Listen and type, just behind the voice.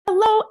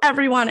Hello,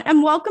 everyone,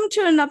 and welcome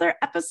to another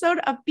episode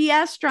of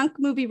BS Drunk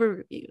Movie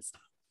Reviews.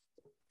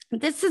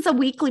 This is a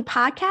weekly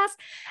podcast,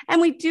 and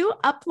we do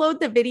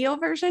upload the video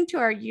version to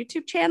our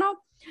YouTube channel,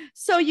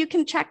 so you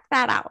can check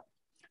that out.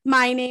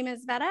 My name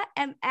is Veta,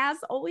 and as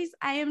always,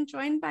 I am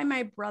joined by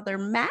my brother,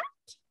 Matt.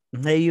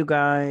 Hey, you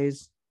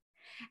guys.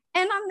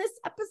 And on this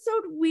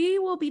episode, we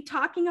will be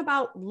talking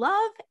about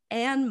love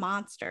and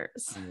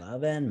monsters.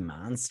 Love and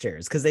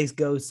monsters, because they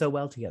go so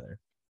well together.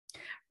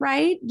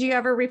 Right? Do you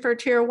ever refer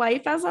to your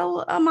wife as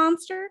a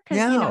monster?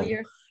 No.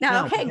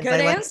 No. Okay,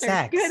 good answer.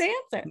 Like good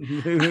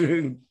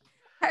answer.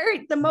 All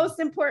right, the most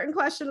important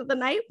question of the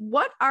night.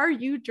 What are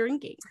you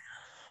drinking?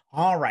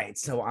 All right,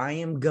 so I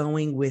am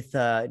going with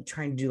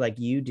trying to do like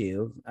you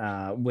do,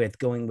 with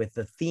going with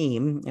the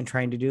theme and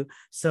trying to do.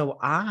 So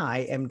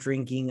I am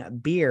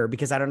drinking beer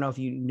because I don't know if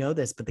you know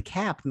this, but the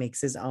Cap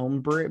makes his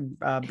own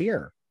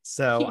beer.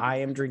 So I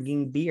am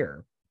drinking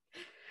beer.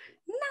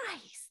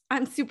 Nice.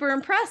 I'm super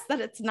impressed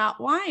that it's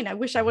not wine. I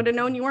wish I would have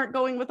known you weren't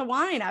going with a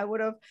wine. I would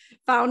have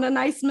found a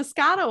nice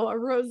Moscato, a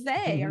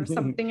rosé, or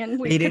something, and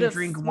we didn't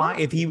drink wine.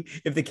 If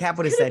the Cap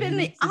would have said been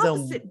the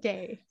opposite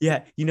day.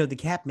 Yeah, the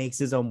Cap makes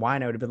his own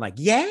wine, I would have been like,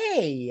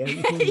 yay! You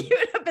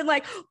would have been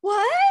like,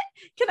 what?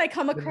 Can I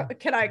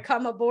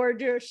come aboard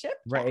your ship?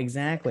 Right,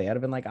 exactly. I'd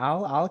have been like,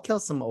 I'll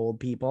kill some old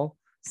people,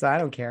 so I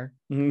don't care.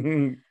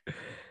 So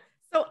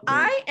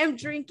I am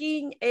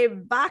drinking a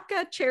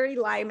vodka cherry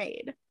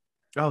limeade.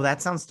 Oh,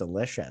 that sounds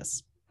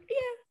delicious.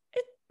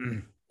 Yeah,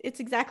 it's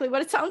exactly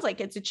what it sounds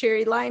like. It's a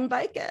cherry lime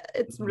vodka.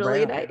 It's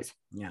really nice.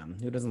 Yeah,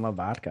 who doesn't love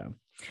vodka?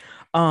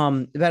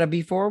 But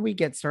before we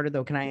get started,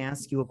 though, can I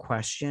ask you a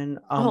question?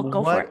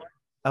 Go for it.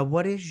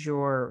 What is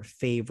your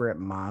favorite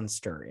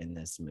monster in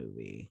this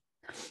movie?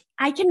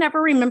 I can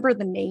never remember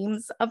the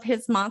names of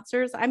his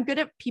monsters. I'm good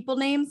at people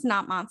names,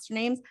 not monster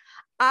names.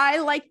 I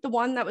like the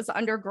one that was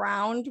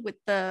underground with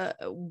the,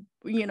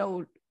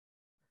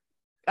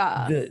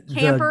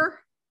 camper.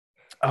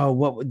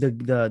 What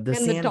the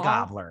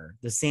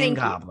sand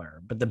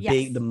gobbler, but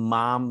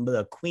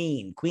the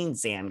queen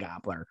sand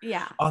gobbler.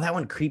 Yeah. Oh, that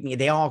one creeped me.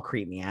 They all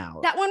creep me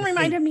out. That one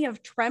reminded me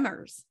of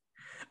Tremors.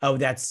 Oh,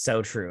 that's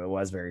so true. It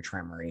was very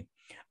tremory.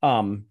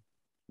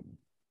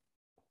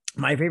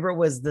 My favorite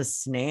was the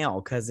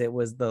snail because it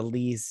was the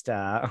least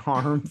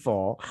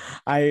harmful.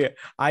 I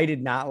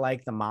did not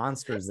like the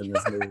monsters in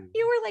this movie.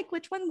 You were like,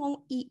 which one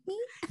won't eat me?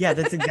 Yeah,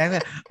 that's exactly.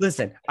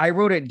 Listen, I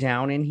wrote it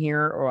down in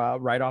here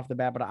right off the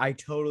bat, but I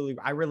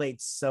relate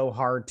so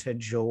hard to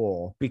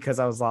Joel because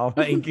I was all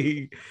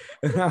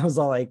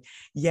like,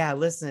 yeah,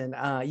 listen,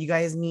 you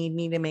guys need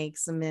me to make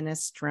some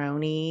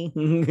minestrone,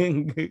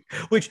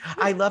 which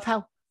I love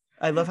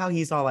how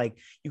he's all like,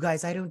 you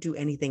guys, I don't do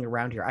anything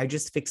around here. I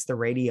just fix the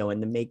radio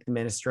and then make the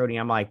minestrone.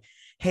 I'm like,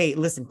 hey,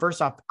 listen,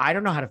 first off, I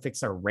don't know how to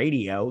fix a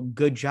radio.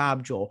 Good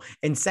job, Joel.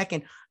 And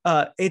second,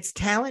 it's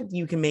talent.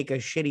 You can make a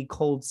shitty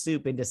cold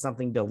soup into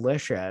something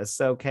delicious.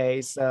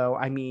 Okay. So,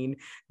 I mean,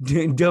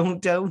 don't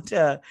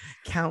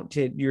count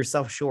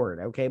yourself short.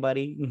 Okay,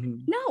 buddy.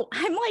 No,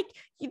 I'm like,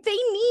 they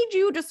need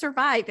you to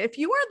survive. If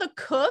you are the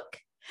cook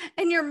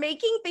and you're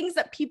making things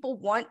that people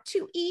want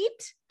to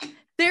eat,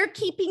 they're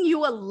keeping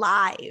you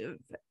alive,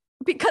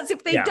 because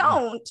if they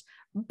don't,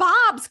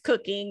 Bob's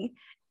cooking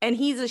and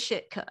he's a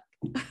shit cook.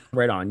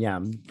 Right on.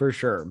 Yeah, for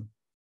sure.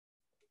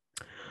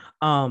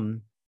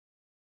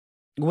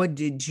 What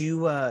did you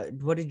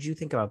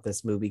think about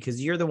this movie?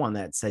 Because you're the one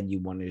that said you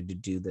wanted to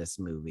do this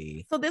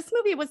movie. So this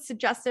movie was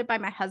suggested by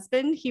my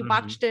husband. He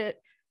watched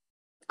it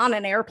on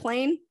an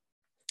airplane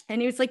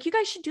and he was like, you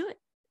guys should do it.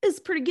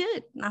 It's pretty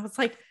good. And I was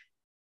like,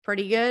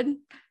 pretty good.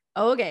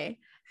 Okay.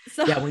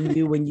 So yeah,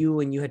 when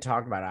you had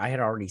talked about it, I had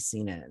already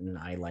seen it and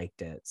I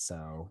liked it.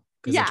 So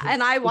yeah,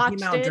 and I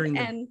watched it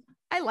and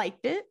I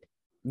liked it.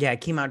 Yeah, it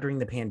came out during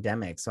the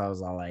pandemic, so I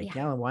was all like,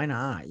 yeah, why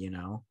not?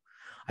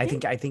 I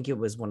think it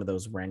was one of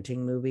those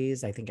renting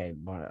movies. I think I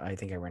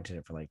rented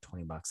it for like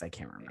 $20. I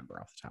can't remember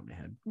off the top of my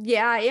head.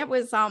 Yeah, it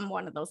was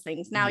one of those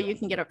things. Now you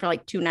can get it for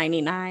like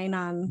 $2.99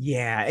 on.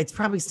 Yeah, it's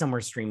probably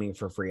somewhere streaming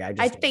for free.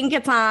 I think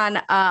it's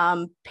on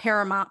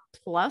Paramount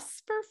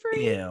Plus for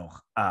free. Ew.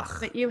 Ugh.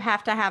 But you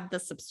have to have the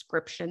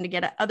subscription to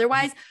get it.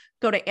 Otherwise,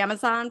 go to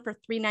Amazon for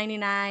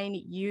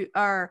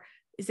 $3.99.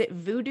 Is it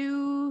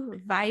Vidu?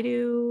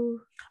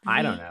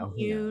 I don't know.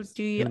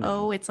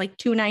 It's like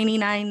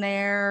 $2.99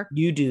 there.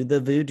 You do the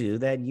voodoo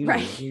that you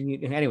do.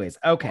 Anyways,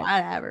 okay.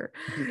 Whatever.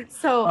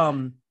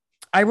 So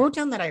I wrote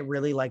down that I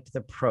really liked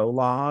the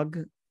prologue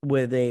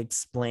where they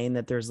explain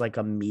that there's like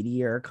a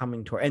meteor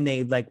coming toward, and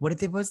they like,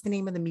 what's the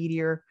name of the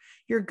meteor?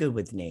 You're good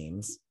with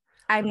names.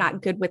 I'm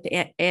not good with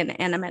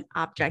inanimate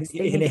objects.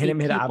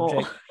 Inanimate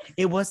object.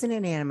 It wasn't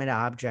an inanimate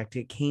object.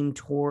 It came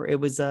toward. It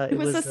was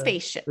a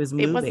spaceship. It was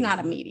not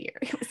a meteor.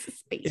 It was a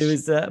spaceship. It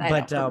was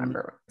I don't remember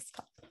what it was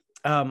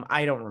called.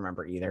 I don't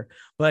remember either.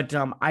 But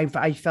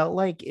I felt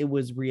like it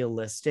was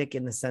realistic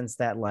in the sense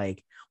that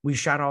like we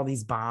shot all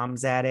these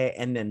bombs at it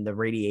and then the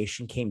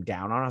radiation came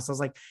down on us. I was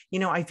like,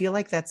 I feel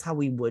like that's how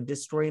we would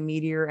destroy a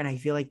meteor, and I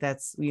feel like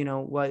that's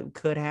what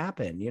could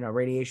happen.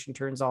 Radiation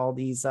turns all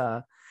these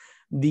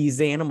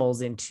these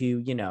animals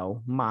into,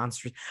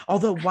 monsters.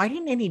 Although, why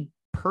didn't any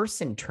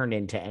person turn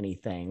into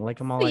anything?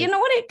 Like, I'm all You like, know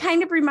what it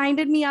kind of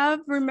reminded me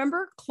of?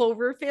 Remember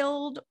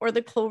Cloverfield or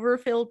the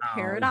Cloverfield oh,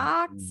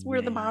 paradox,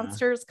 where the yeah.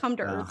 monsters come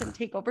to Earth and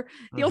take over?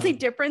 The only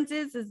difference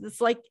is this is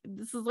like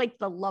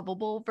the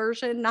lovable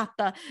version, not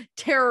the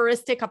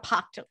terroristic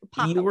apocalyptic.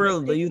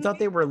 You thought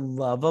they were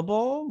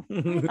lovable?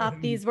 I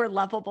thought these were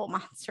lovable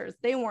monsters.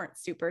 They weren't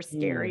super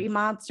scary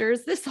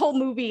monsters. This whole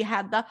movie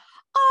had the,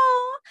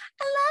 oh,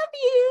 I love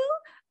you.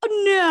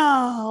 Oh,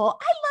 no,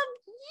 I love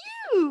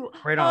you.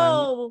 Right on.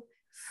 Oh,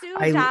 Sue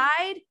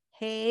died.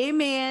 Hey,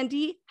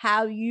 Mandy,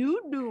 how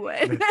you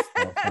doing? That's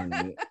so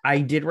funny. I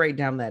did write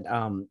down that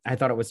I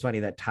thought it was funny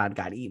that Todd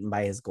got eaten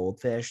by his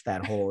goldfish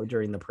that whole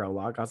during the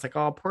prologue. I was like,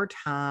 oh, poor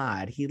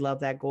Todd. He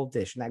loved that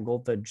goldfish, and that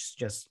goldfish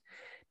just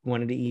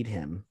wanted to eat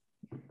him.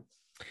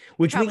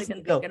 Which Probably makes been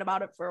me go, thinking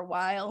about it for a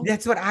while.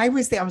 That's what I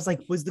was thinking. I was like,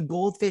 was the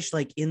goldfish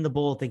like in the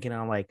bowl thinking,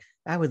 I'm like,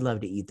 I would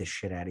love to eat the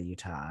shit out of you,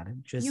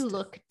 Todd. Just you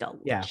look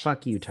delicious. Yeah,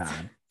 fuck you,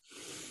 Todd.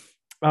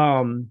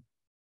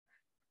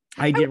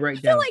 I did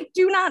write down. I feel like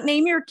do not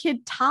name your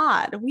kid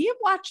Todd. We have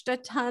watched a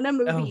ton of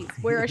movies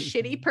where a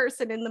shitty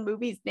person in the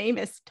movie's name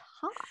is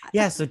Todd.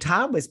 Yeah, so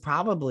Todd was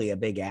probably a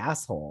big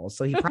asshole.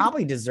 So he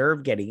probably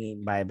deserved getting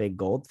eaten by a big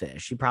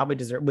goldfish. He probably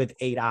deserved with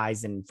 8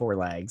 eyes and 4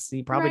 legs.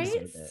 He probably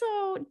deserved it.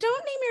 So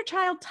don't name your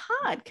child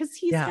Todd because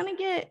he's gonna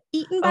get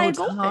eaten by a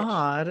goldfish.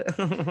 Todd.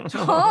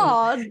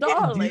 Todd,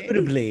 darling.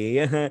 Indubitably.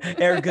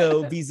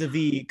 Ergo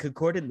vis-a-vis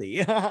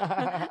concordantly.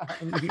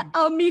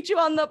 I'll meet you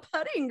on the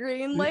putting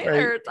green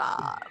later,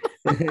 Todd.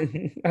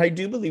 I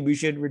do believe we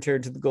should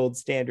return to the gold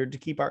standard to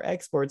keep our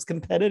exports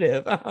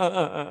competitive.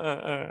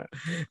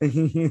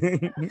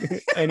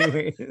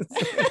 Anyways.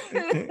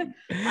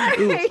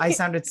 Ooh, I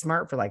sounded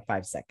smart for like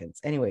 5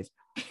 seconds. Anyways.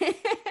 All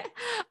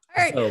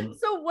right.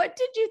 So what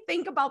did you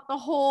think about the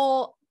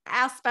whole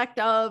aspect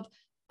of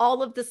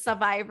all of the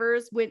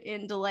survivors went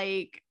into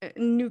like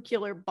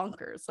nuclear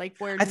bunkers? Like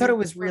where I thought it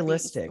was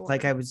realistic.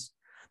 Like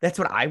that's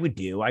what I would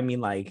do. I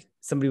mean, like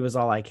somebody was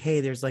all like,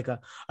 hey, there's like a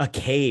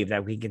cave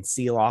that we can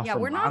seal off. Yeah,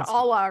 we're not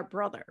all our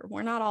brother.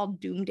 We're not all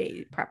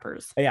doomsday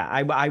preppers. Yeah,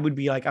 I would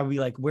be like,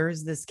 where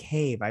is this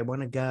cave? I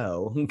want to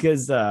go.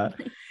 Because but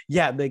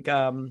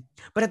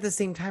at the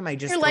same time, I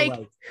just You're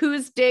like,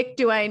 whose dick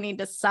do I need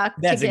to suck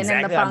to get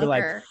in the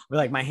bunker? I'd be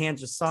like, my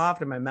hands are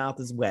soft and my mouth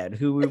is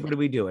wet. What are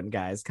we doing,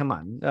 guys? Come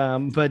on.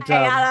 But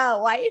I got a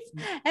wife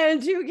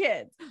and 2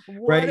 kids.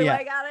 What do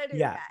I gotta do?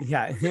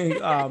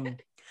 Yeah.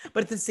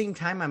 But at the same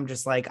time, I'm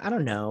just like, I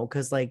don't know,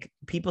 because like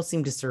people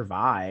seem to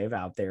survive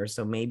out there.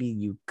 So maybe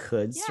you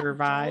could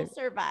survive. Joel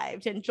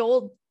survived, and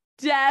Joel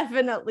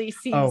definitely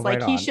seems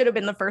like he should have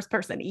been the first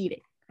person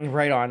eating.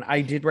 Right on.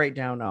 I did write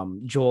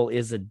down Joel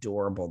is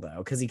adorable though,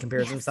 because he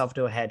compares himself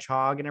to a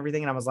hedgehog and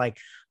everything. And I was like,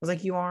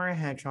 you are a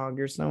hedgehog.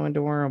 You're so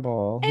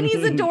adorable. And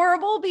he's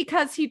adorable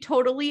because he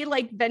totally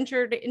like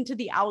ventured into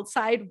the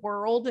outside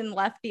world and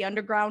left the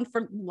underground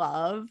for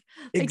love.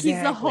 Like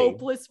he's the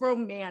hopeless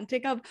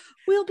romantic of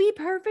we'll be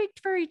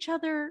perfect for each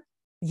other.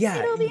 Yeah.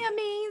 It'll be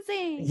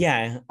amazing.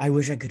 Yeah. I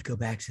wish I could go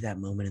back to that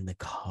moment in the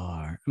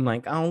car. I'm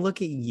like, oh,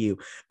 look at you.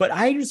 But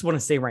I just want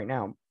to say right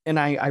now, and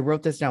I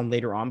wrote this down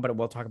later on, but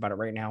we'll talk about it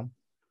right now.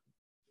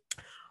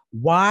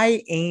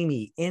 Why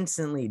Amy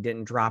instantly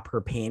didn't drop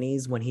her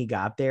panties when he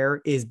got there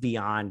is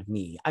beyond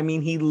me. I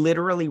mean, he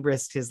literally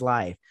risked his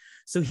life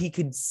so he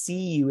could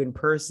see you in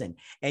person,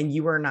 and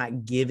you are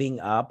not giving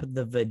up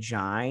the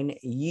vagina.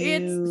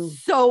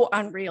 It's so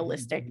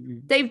unrealistic.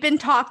 They've been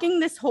talking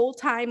this whole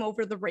time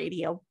over the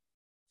radio.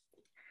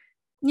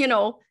 You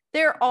know,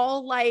 they're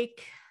all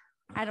like,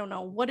 I don't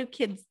know, what do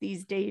kids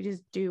these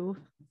days do?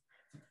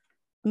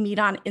 Meet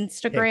on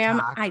Instagram?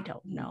 TikTok. I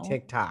don't know.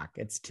 TikTok.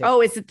 It's TikTok. Oh,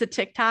 is it the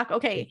TikTok?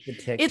 Okay.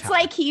 It's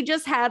like he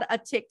just had a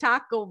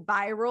TikTok go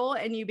viral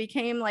and you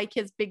became like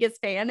his biggest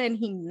fan and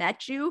he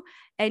met you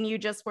and you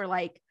just were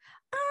like,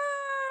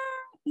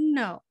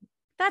 no,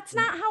 that's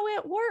not how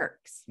it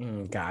works.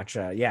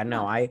 Gotcha. Yeah,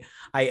 no, I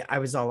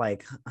was all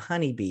like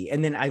honeybee.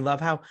 And then I love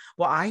how,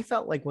 I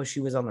felt like when she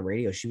was on the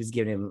radio, she was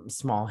giving him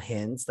small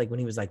hints. Like when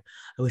he was like,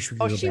 I wish we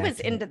could go she back was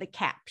into the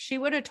cap. She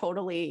would have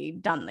totally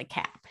done the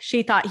cap.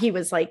 She thought he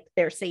was like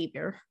their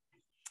savior.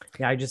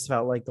 Yeah, I just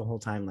felt like the whole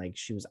time, like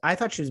I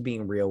thought she was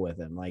being real with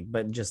him, like,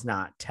 but just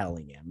not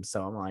telling him.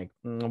 So I'm like,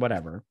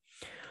 whatever.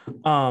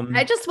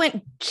 I just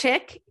went,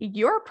 chick,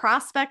 your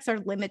prospects are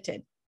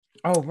limited.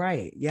 Oh,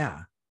 right. Yeah.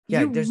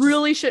 Yeah, you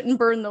really shouldn't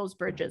burn those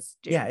bridges,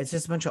 dude. Yeah, it's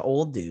just a bunch of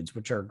old dudes,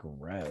 which are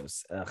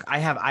gross. Ugh.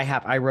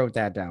 I wrote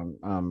that down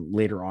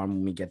later on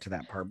when we get to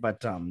that part.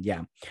 But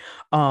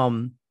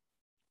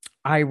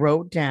I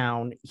wrote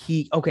down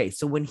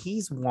so when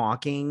he's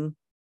walking,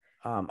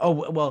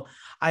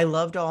 I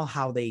loved all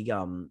how they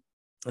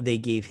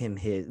gave him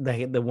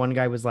the one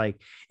guy was like,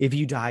 if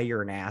you die,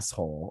 you're an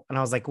asshole. And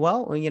I was like,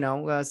 well,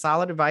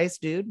 solid advice,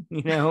 dude,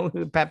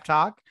 pep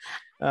talk.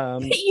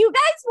 You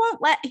guys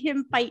won't let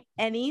him fight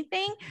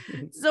anything.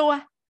 So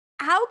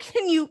how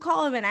can you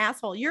call him an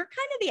asshole? You're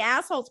kind of the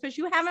assholes because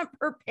you haven't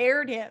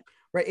prepared him.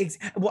 Right.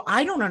 Well,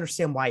 I don't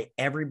understand why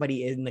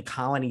everybody in the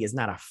colony is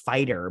not a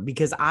fighter,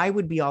 because I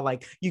would be all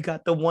like, you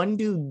got the one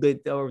dude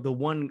that, or the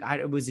one,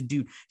 it was a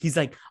dude, he's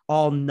like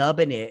all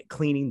nubbing it,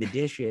 cleaning the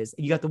dishes.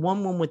 You got the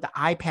one with the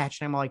eye patch.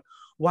 And I'm like,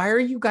 why are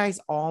you guys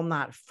all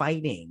not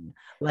fighting?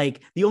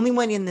 Like, the only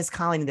one in this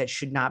colony that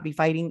should not be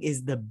fighting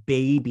is the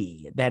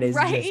baby that is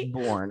just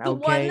born. The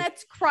one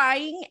that's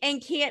crying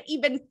and can't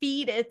even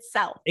feed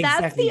itself.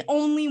 Exactly. That's the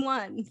only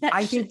one.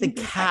 I think the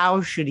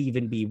cow should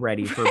even be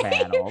ready for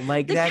battle.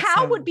 Like, the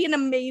cow would be an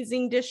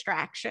amazing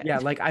distraction. Yeah.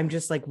 Like, I'm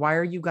just like, why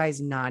are you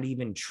guys not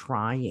even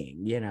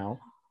trying, you know?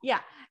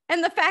 Yeah.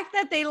 And the fact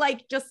that they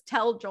like just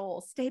tell Joel,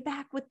 stay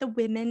back with the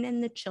women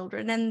and the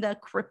children and the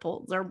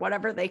cripples, or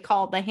whatever they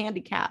call the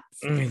handicaps.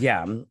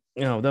 Yeah.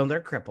 No,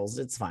 they're cripples.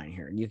 It's fine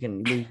here. You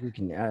can,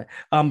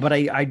 but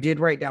I did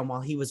write down,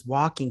 while he was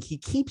walking, he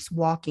keeps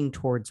walking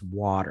towards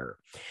water.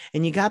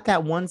 And you got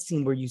that one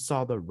scene where you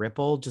saw the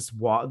ripple just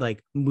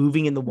like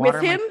moving in the water.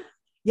 With him?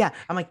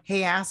 I'm like,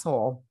 hey,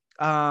 asshole.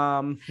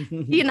 Do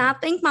you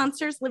not think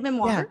monsters live in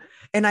water? Yeah.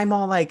 And I'm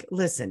all like,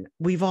 listen,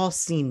 we've all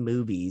seen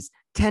movies.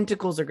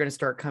 Tentacles are going to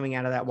start coming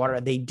out of that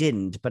water. They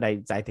didn't, but I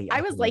think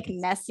I was like,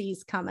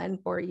 Nessie's coming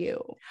for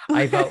you.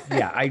 I felt,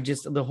 I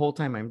just, the whole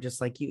time I'm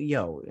just like,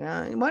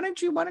 why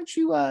don't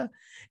you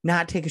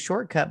not take a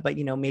shortcut, but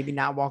maybe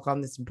not walk on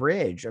this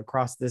bridge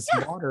across this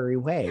watery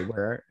way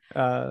where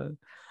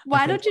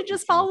why don't you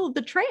just follow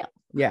the trail?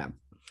 Yeah.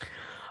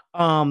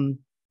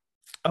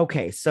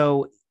 Okay,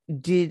 so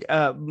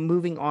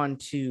moving on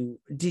to,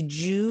 did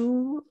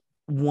you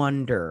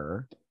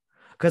wonder,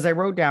 because I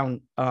wrote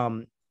down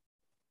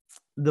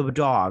the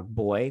dog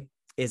boy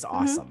is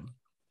awesome.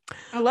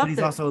 I love but he's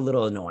also a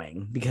little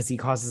annoying because he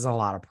causes a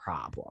lot of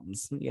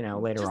problems,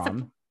 later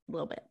on. A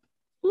little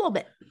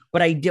bit.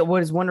 But I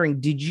was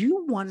wondering, did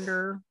you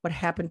wonder what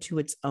happened to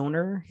his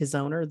owner,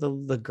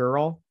 the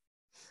girl?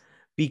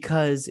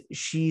 Because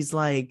she's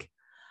like,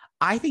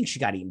 I think she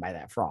got eaten by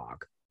that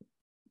frog.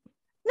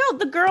 No,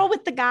 the girl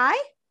with the guy?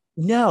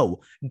 No,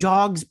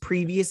 dog's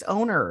previous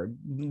owner,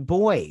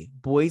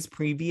 boy's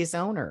previous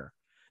owner.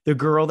 The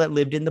girl that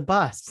lived in the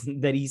bus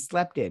that he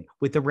slept in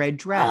with the red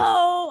dress.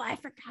 Oh, I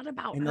forgot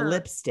about her. And the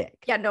lipstick.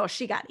 Yeah, no,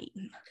 she got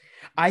eaten.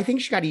 I think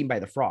she got eaten by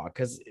the frog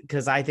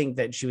because I think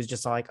that she was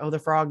just all like, oh, the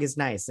frog is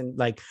nice. And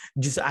like,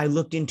 just I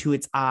looked into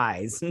its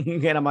eyes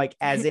and I'm like,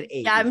 as it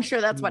ate. Yeah, I'm sure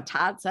that's what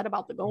Todd said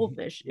about the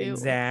goldfish too.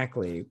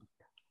 Exactly.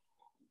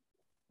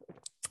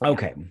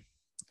 Okay.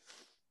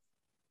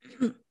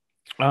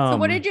 So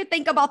what did you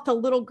think about the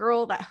little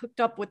girl that hooked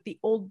up with the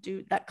old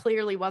dude that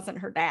clearly wasn't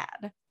her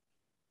dad?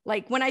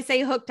 Like, when I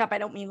say hooked up, I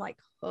don't mean like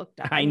hooked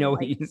up. I know.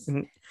 Like...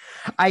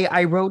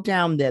 I wrote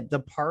down that the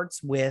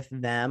parts with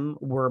them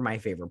were my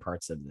favorite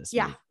parts of this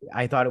movie.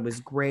 I thought it was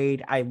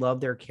great. I love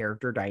their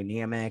character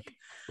dynamic.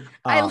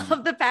 I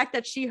love the fact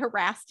that she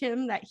harassed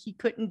him, that he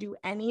couldn't do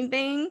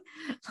anything.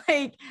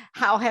 Like,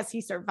 how has he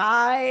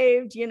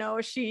survived?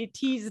 She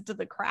teased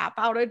the crap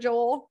out of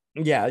Joel.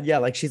 Yeah.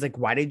 Like, she's like,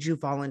 why did you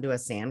fall into a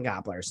sand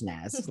gobbler's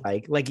nest?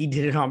 like he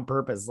did it on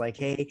purpose. Like,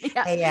 hey,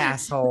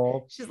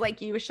 asshole. She's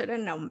like, you should have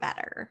known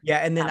better. Yeah.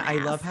 And then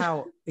I love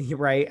how,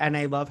 right. And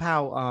I love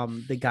how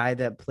the guy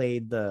that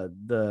played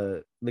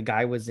the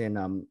guy was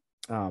in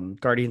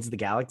Guardians of the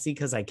Galaxy,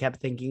 because I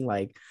kept thinking,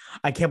 like,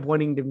 I kept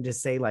wanting him to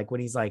say, like,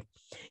 when he's like,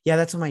 yeah,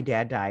 that's when my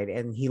dad died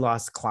and he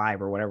lost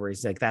Clive or whatever,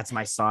 he's like, that's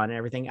my son and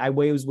everything. I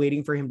was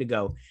waiting for him to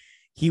go,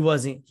 he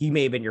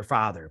may have been your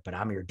father, but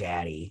I'm your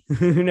daddy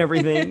and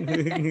everything.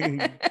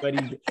 But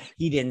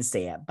he didn't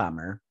say it.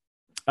 Bummer.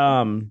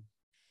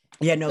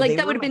 Yeah, no, like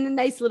that would have been a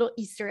nice little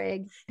Easter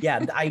egg. Yeah,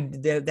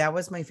 that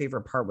was my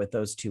favorite part with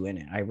those two in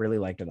it. I really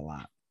liked it a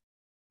lot.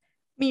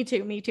 Me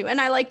too.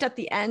 And I liked at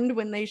the end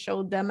when they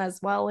showed them as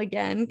well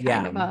again,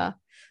 kind of a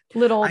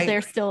little,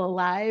 they're still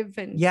alive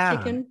and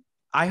kicking.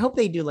 I hope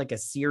they do like a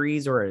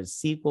series or a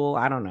sequel.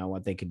 I don't know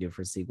what they could do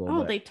for a sequel.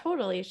 Oh, they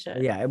totally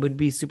should. Yeah, it would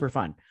be super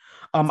fun.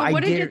 So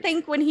what did you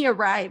think when he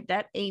arrived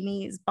at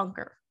Amy's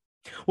bunker?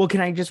 Well,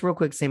 can I just real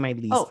quick say my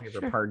least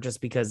favorite part,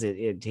 just because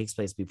it takes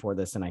place before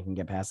this and I can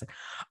get past it.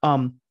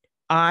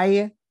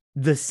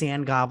 The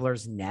sand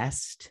gobbler's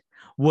nest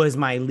was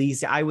my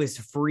least. I was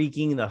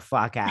freaking the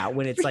fuck out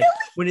when it's like,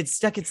 when it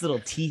stuck its little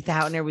teeth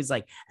out and everybody's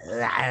like,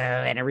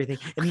 and everything.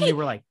 And then they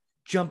were like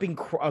jumping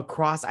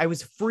across. I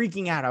was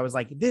freaking out. I was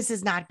like, this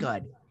is not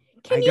good.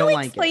 Can you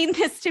explain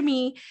this to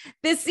me?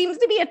 This seems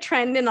to be a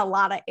trend in a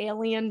lot of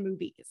alien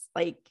movies,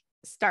 like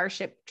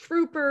Starship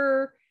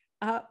Trooper.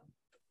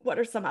 What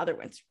are some other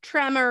ones?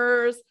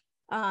 Tremors,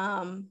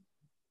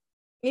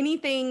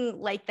 anything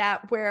like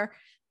that, where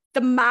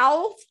the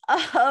mouth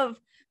of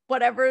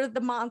whatever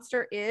the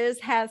monster is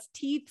has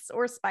teeth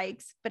or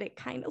spikes, but it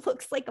kind of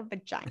looks like a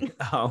vagina.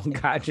 Oh,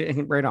 gotcha.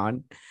 Right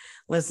on.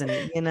 Listen,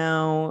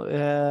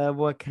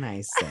 what can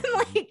I say?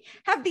 Like,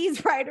 have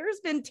these writers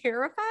been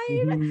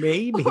terrified?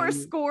 Maybe. Or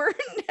scorned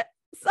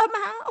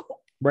somehow?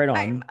 Right on.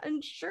 I'm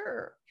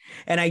unsure.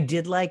 And I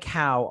did like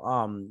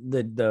how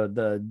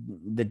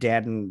the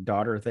dad and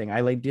daughter thing.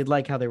 I did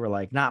like how they were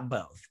like, not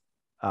both.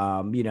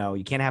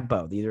 You can't have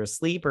both, either a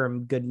sleep or a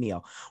good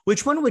meal.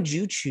 Which one would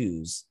you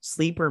choose,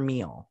 sleep or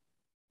meal?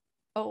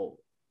 Oh,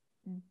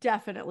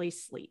 definitely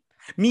sleep.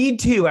 Me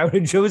too. I would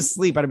have chose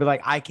sleep. I'd be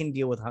like, I can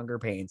deal with hunger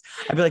pains.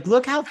 I'd be like,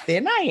 look how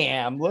thin I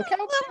am. Look how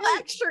Little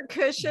extra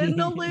cushion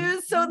to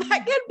lose. So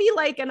that could be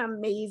like an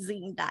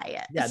amazing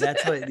diet.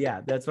 That's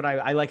what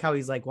I like how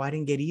he's like, well, I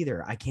didn't get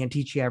either. I can't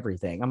teach you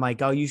everything. I'm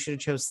like, oh, you should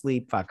have chose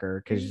sleep,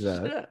 fucker. Because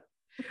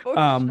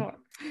Sure.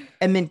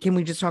 and then can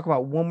we just talk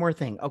about one more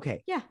thing?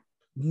 Okay. Yeah.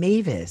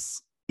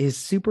 Mavis is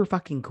super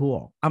fucking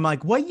cool. I'm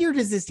like, what year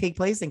does this take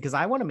place in? Because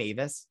I want a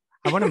Mavis.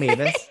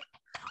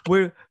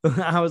 Where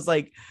I was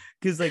like,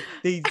 because like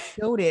they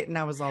showed it and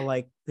I was all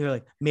like, they're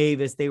like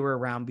Mavis, they were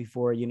around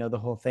before, the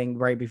whole thing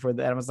right before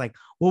that. I was like,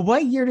 well,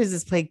 what year does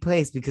this take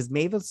place? Because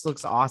Mavis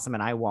looks awesome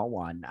and I want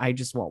one. I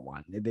just want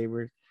one.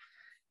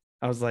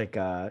 I was like,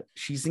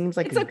 she seems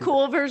like it's a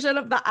cool version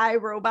of the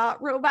iRobot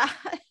robot.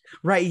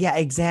 Right. Yeah,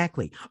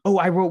 exactly. Oh,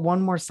 I wrote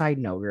one more side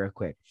note real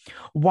quick.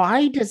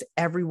 Why does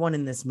everyone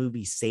in this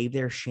movie save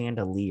their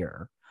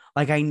chandelier?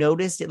 Like I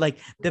noticed it, like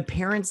the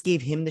parents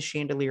gave him the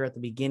chandelier at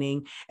the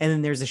beginning, and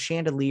then there's a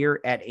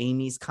chandelier at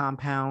Amy's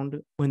compound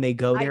when they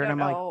go there. And I'm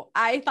like,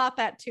 I thought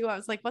that too. I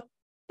was like, what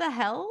the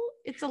hell?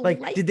 It's a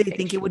like, did they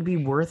think it would be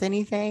worth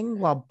anything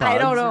while bugs I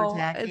don't know. are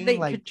attacking? They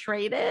could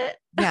trade it.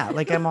 Yeah,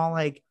 like I'm all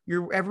like,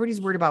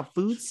 everybody's worried about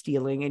food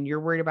stealing, and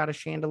you're worried about a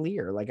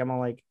chandelier. Like I'm all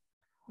like,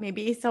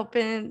 maybe he's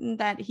hoping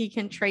that he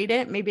can trade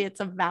it. Maybe it's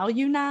a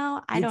value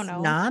now. I don't know.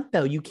 It's not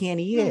though. You can't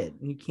eat it.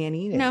 You can't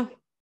eat it. No.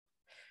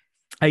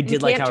 I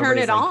did like how turn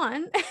it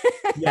on.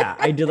 Yeah,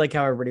 I did like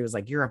how everybody was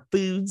like, "You're a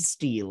food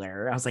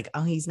stealer." I was like,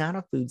 "Oh, he's not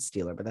a food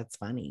stealer, but that's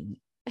funny."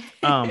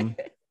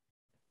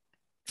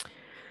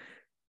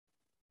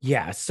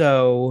 Yeah.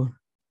 So,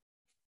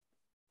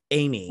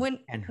 Amy,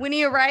 when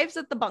he arrives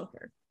at the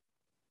bunker.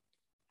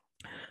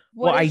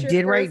 Well, I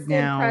did write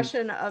down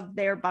impression of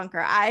their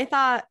bunker. I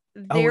thought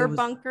their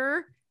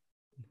bunker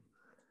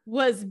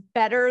was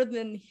better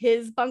than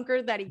his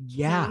bunker that he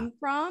came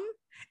from.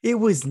 It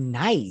was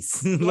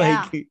nice.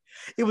 Like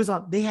it was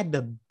on. They had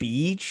the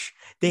beach.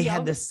 They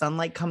had the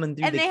sunlight coming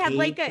through, and they had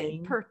like a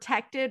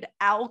protected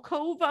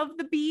alcove of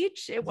the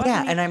beach. It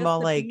wasn't and I'm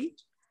all like,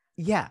 beach.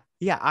 Yeah.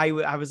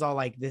 I was all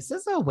like, this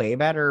is a way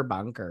better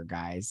bunker,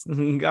 guys.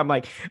 I'm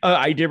like,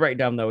 I did write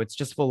down though, it's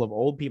just full of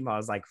old people. I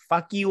was like,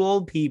 fuck you,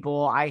 old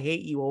people. I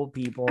hate you, old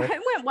people. I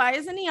went, why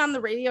isn't he on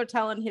the radio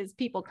telling his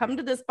people, come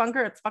to this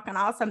bunker? It's fucking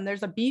awesome.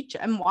 There's a beach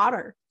and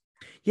water.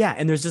 Yeah,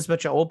 and there's just a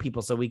bunch of old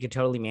people, so we could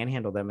totally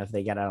manhandle them if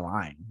they get out of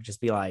line.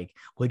 Just be like,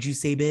 what'd you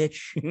say,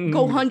 bitch?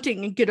 Go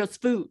hunting and get us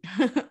food.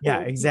 Yeah,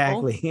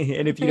 exactly.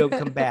 And if you don't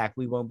come back,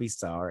 we won't be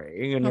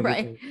sorry.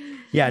 Right.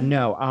 Yeah,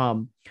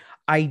 no.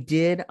 I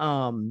did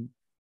write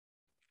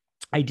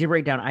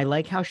down, I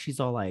like how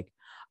she's all like,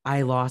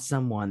 I lost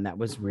someone that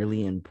was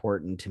really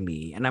important to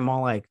me. And I'm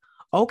all like,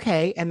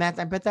 okay. And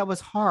I bet that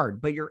was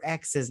hard, but your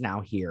ex is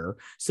now here.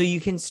 So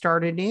you can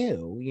start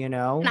anew, And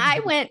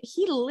I went,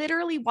 he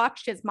literally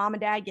watched his mom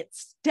and dad get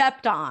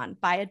stepped on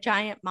by a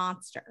giant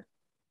monster.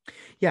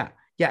 Yeah.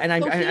 Yeah.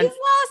 And he's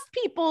lost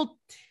people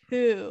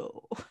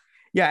too.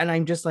 Yeah. And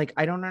I'm just like,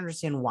 I don't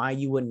understand why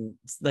you wouldn't,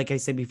 like I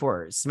said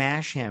before,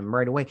 smash him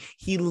right away.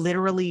 He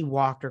literally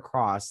walked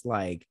across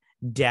like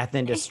death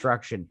and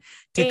destruction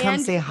to come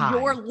say hi.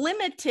 You're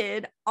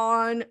limited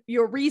on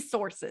your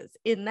resources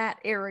in that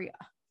area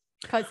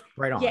because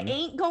you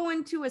ain't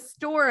going to a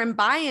store and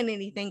buying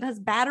anything because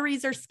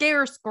batteries are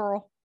scarce,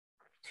 girl.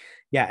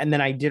 Yeah. And then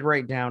I did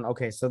write down,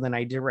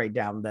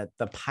 that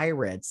the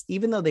pirates,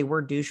 even though they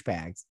were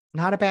douchebags,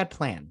 not a bad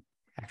plan.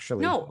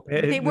 Actually, no,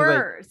 they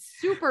were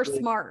super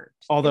smart.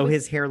 Although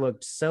his hair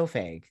looked so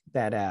fake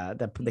that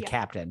the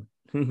captain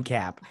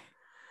Cap.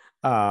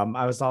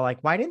 I was all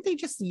like, why didn't they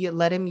just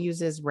let him use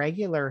his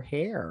regular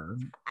hair?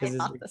 I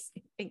thought the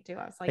same thing too.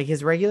 I was like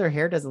his regular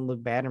hair doesn't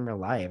look bad in real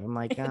life. I'm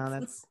like,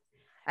 I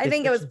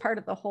think it was part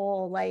of the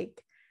whole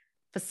like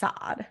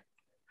facade.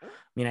 I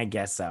mean, I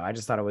guess so. I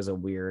just thought it was a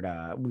weird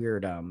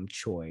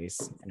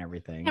choice and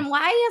everything. And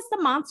why is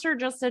the monster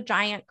just a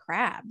giant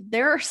crab?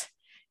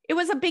 It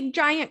was a big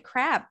giant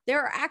crab.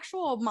 There are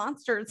actual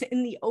monsters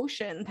in the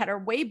ocean that are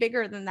way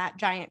bigger than that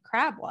giant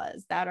crab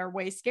was, that are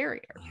way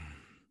scarier.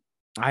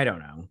 I don't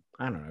know,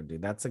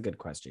 dude. That's a good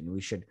question.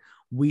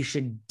 We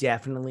should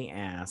definitely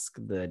ask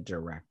the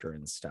director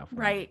and stuff.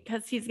 Right,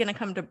 because he's gonna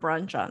come to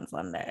brunch on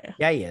Sunday.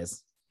 Yeah, he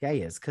is.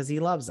 Because he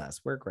loves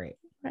us. We're great.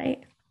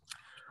 Right.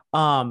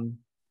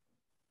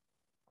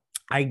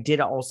 I did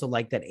also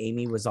like that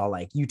Amy was all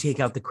like, you take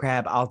out the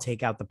crab, I'll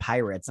take out the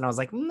pirates. And I was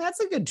like, that's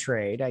a good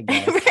trade, I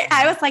guess.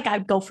 I was like,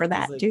 I'd go for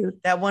that, dude.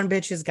 That one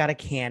bitch has got a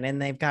cannon.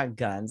 They've got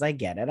guns. I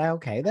get it.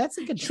 Okay, that's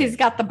a good trade. She's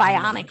got the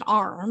bionic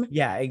arm.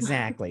 Yeah,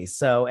 exactly.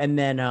 So, and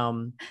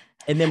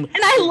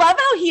I love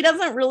how he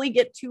doesn't really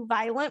get too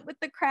violent with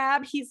the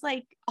crab. He's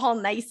like all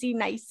nicey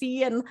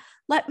and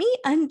let me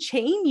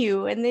unchain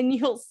you and then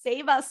you'll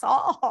save us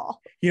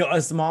all.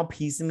 A small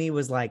piece of me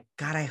was like,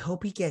 God, I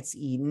hope he gets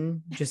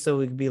eaten just so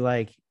we could be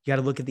like, you got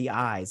to look at the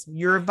eyes.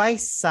 Your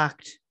advice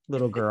sucked,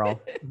 little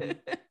girl.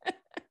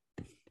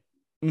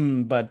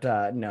 But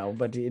no,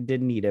 but it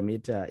didn't eat him.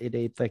 It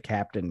ate the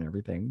captain and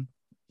everything.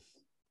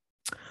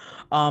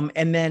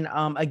 And then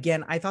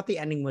again, I thought the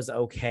ending was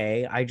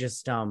okay. I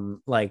just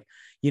like,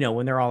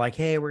 when they're all like,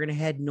 hey, we're gonna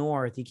head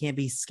north. You can't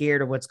be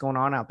scared of what's going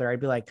on out there. I'd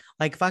be like,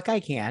 fuck, I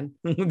can.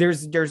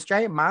 there's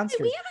giant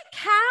monsters. We have a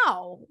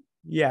cow.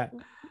 Yeah.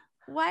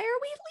 Why are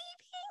we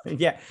leaving?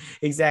 Yeah,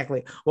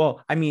 exactly.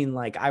 Well, I mean,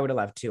 like, I would have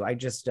left too. I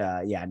just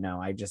I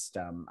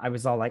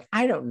was all like,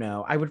 I don't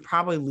know. I would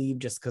probably leave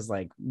just because,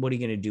 like, what are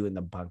you gonna do in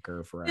the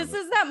bunker forever? This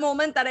is that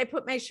moment that I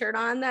put my shirt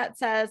on that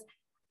says,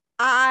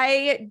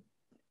 I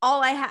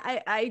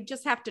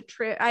just have to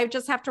trip. I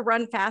just have to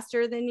run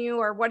faster than you,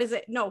 or what is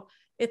it? No,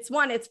 it's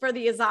for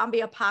the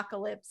zombie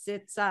apocalypse.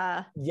 It's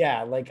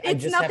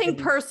it's nothing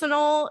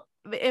personal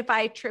if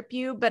I trip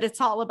you, but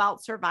it's all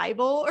about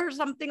survival or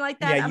something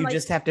like that. Yeah, you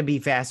just have to be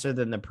faster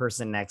than the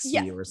person next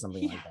to you or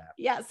something like that.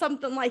 Yeah,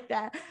 something like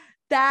that.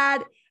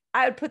 That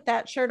I would put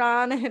that shirt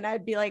on and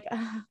I'd be like,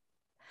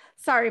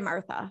 sorry,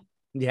 Martha.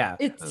 Yeah,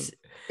 it's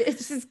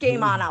just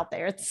game on out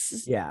there.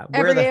 It's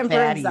where the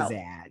fatty's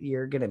at,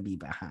 you're gonna be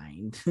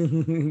behind.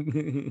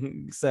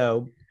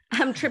 So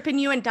I'm tripping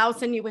you and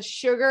dousing you with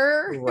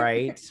sugar.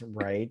 Right.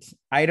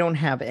 I don't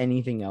have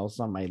anything else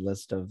on my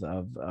list of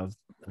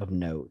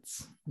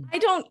notes. I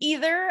don't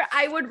either.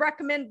 I would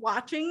recommend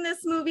watching this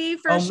movie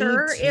for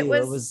sure. It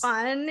was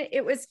fun.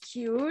 It was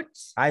cute.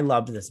 I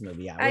loved this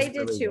movie. Yeah, I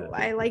did too. Good.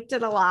 I liked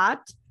it a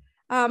lot.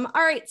 All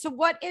right. So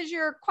what is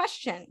your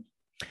question?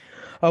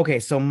 Okay,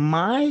 so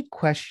my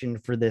question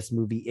for this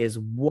movie is,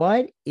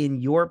 what, in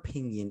your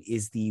opinion,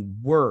 is the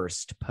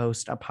worst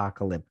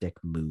post-apocalyptic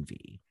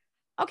movie?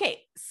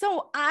 Okay,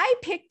 so I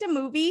picked a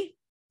movie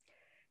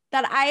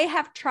that I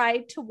have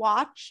tried to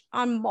watch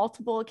on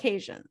multiple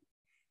occasions.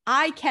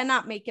 I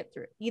cannot make it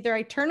through. Either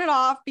I turn it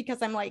off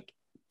because I'm like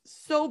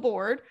so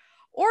bored,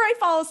 or I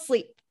fall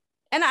asleep.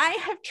 And I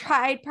have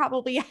tried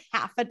probably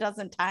half a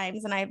dozen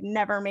times, and I've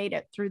never made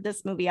it through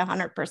this movie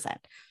 100%.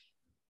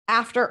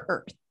 After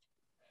Earth.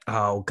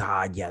 Oh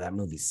God, yeah, that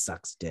movie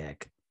sucks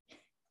dick.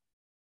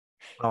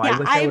 Oh, yeah,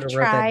 I've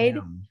tried.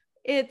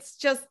 It's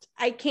just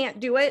I can't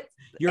do it.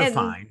 You're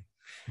fine.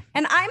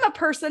 And I'm a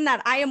person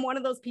that I am one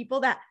of those people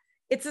that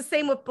it's the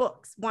same with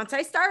books. Once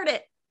I start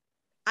it,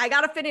 I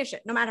gotta finish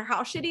it. No matter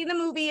how shitty the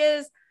movie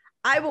is,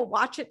 I will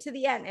watch it to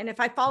the end. And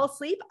if I fall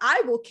asleep,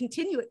 I will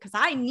continue it because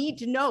I need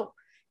to know,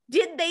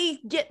 did they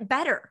get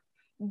better?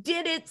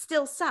 Did it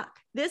still suck?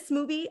 This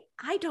movie,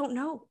 I don't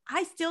know.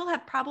 I still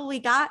have probably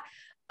got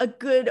a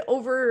good,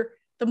 over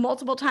the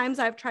multiple times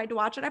I've tried to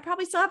watch it, I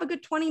probably still have a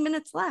good 20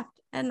 minutes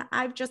left, and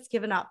I've just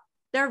given up.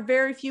 There are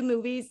very few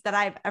movies that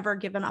I've ever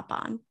given up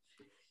on.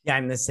 Yeah,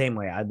 I'm the same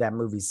way. That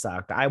movie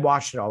sucked. I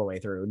watched it all the way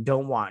through.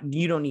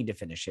 You don't need to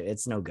finish it.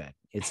 It's no good.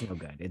 It's no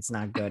good. It's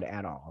not good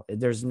at all.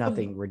 There's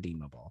nothing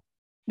redeemable.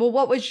 Well,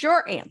 what was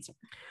your answer?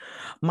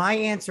 My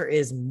answer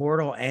is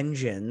Mortal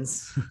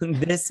Engines.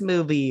 This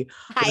movie.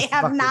 I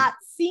have not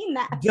seen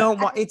that.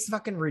 It's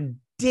fucking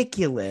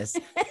ridiculous.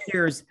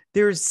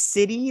 There's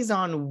cities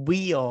on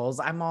wheels.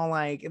 I'm all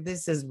like,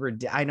 this is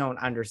I don't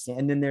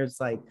understand. And then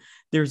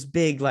there's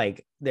big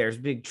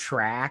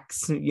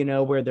tracks,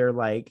 where they're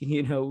like,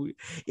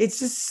 it's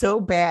just so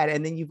bad.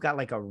 And then you've got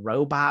like a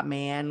robot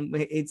man.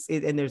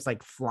 And there's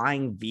like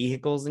flying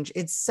vehicles and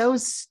it's so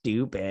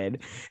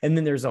stupid. And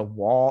then there's a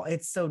wall.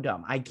 It's so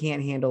dumb. I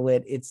can't handle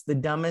it. It's the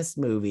dumbest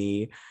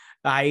movie.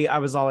 I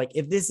was all like,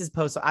 if this is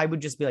I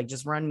would just be like,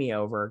 just run me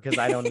over because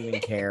I don't even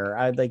care.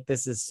 I like,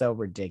 this is so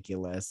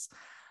ridiculous.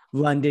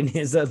 London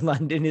is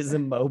a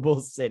mobile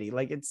city.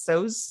 Like, it's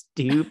so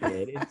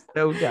stupid. It's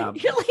so dumb.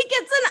 You're like,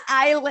 it's an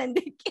island.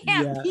 It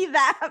can't be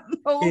that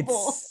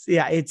mobile.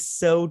 It's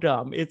so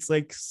dumb. It's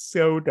like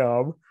so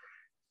dumb.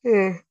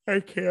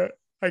 I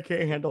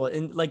can't handle it.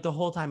 And like the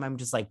whole time I'm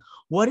just like,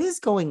 what is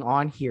going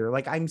on here?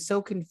 Like, I'm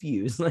so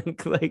confused.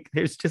 Like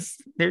there's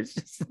just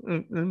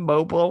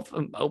mobile.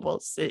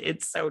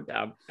 It's so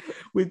dumb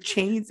with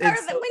chains. When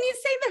you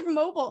say they're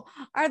mobile,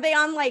 are they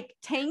on like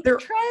tank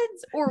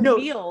treads or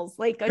wheels?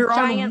 Like a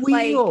giant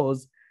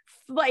wheels.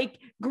 Like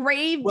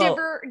grave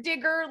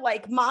digger,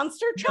 like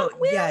monster truck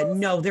wheels? Yeah,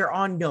 no, they're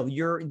on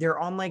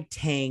like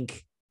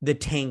the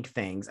tank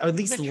things, or at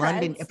least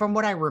London, from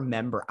what I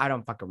remember. I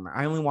don't fucking remember.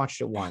 I only watched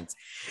it once.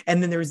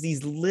 And then there's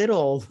these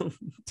little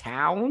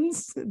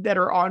towns that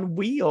are on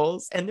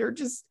wheels, and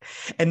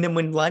and then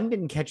when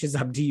London catches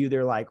up to you,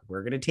 they're like,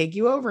 we're going to take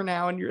you over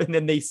now. And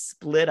then they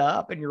split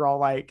up and you're all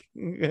like,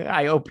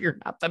 I hope you're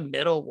not the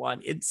middle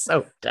one. It's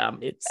so dumb.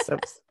 It's so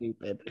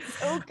stupid.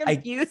 So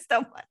confused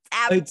on what's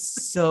happening.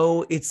 It's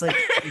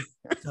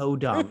so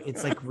dumb.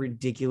 It's like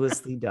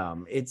ridiculously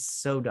dumb. It's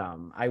so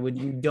dumb.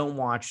 Don't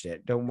watch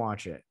it. Don't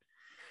watch it.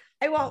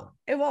 I won't.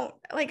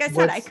 Like I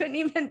said, I couldn't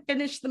even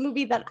finish the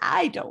movie that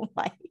I don't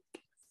like.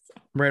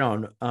 Right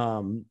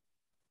on.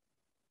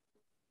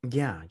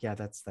 Yeah,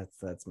 that's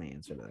my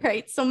answer to that.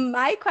 Right. So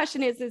my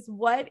question is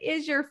what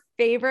is your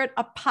favorite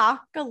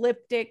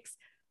apocalyptic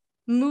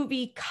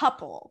movie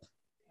couple?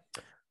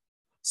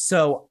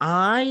 So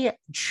I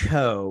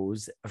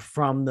chose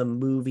from the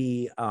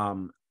movie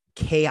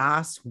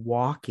Chaos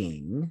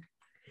Walking,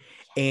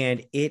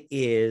 And it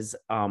is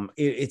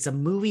it's a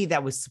movie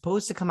that was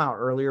supposed to come out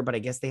earlier, but I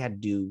guess they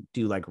had to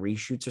do like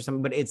reshoots or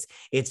something. But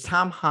it's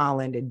Tom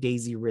Holland and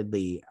Daisy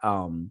Ridley,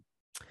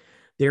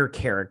 their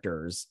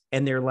characters,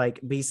 and they're like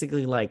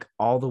basically like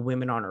all the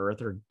women on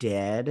Earth are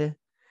dead,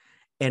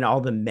 and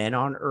all the men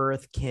on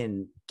Earth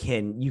can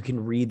you can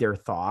read their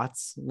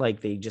thoughts,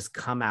 like they just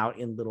come out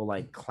in little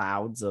like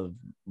clouds of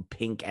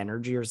pink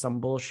energy or some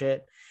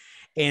bullshit.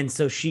 And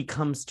so she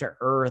comes to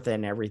Earth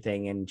and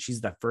everything, and she's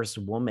the first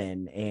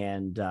woman.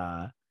 And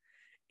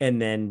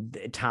then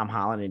Tom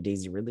Holland and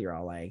Daisy Ridley are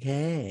all like,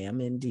 "Hey, I'm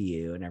into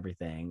you," and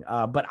everything.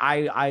 But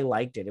I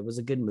liked it. It was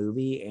a good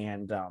movie,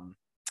 and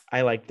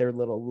I liked their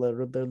little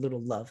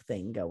love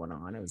thing going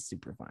on. It was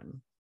super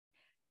fun.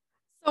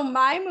 So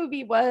my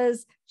movie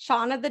was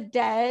Shaun of the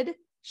Dead,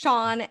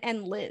 Shaun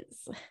and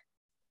Liz.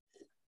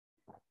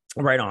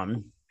 Right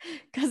on.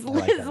 Because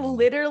Liz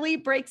literally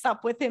breaks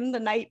up with him the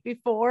night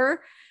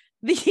before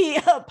the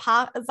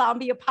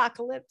zombie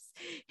apocalypse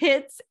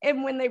hits,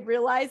 and when they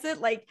realize it,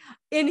 like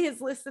in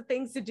his list of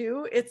things to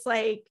do, it's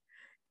like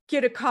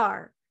get a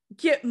car,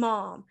 get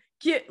mom,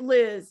 get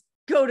Liz,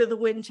 go to the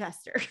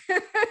Winchester.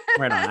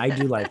 Right on. I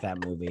do like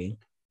that movie.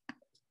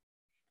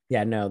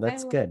 Yeah, no,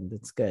 that's good.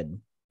 That's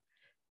good.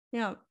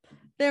 Yeah,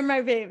 they're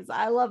my faves.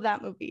 I love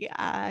that movie.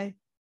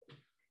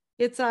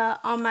 It's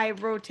on my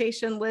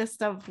rotation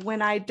list of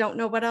when I don't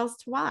know what else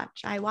to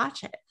watch, I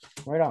watch it.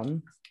 Right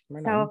on.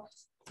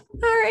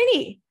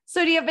 Alrighty.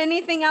 So do you have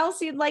anything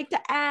else you'd like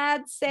to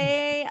add,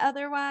 say,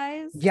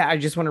 otherwise? Yeah, I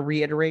just want to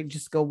reiterate,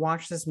 just go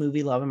watch this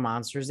movie, Love and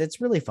Monsters. It's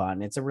really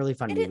fun. It's a really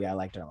fun movie. I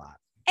liked it a lot.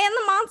 And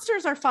the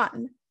monsters are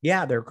fun.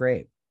 Yeah, they're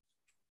great.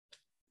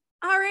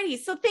 Alrighty.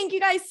 So thank you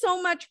guys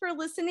so much for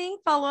listening.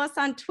 Follow us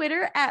on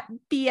Twitter at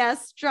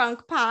BS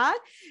Drunk Pod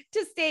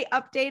to stay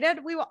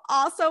updated. We will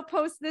also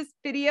post this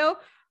video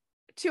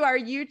to our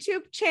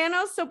YouTube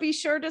channel, so be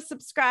sure to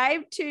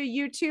subscribe to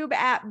YouTube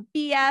at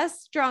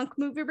BS Drunk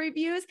Movie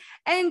Reviews,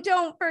 and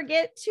don't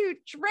forget to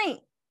drink,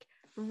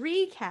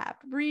 recap,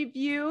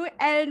 review,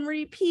 and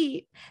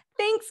repeat.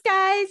 Thanks,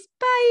 guys.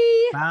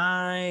 Bye.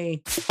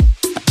 Bye.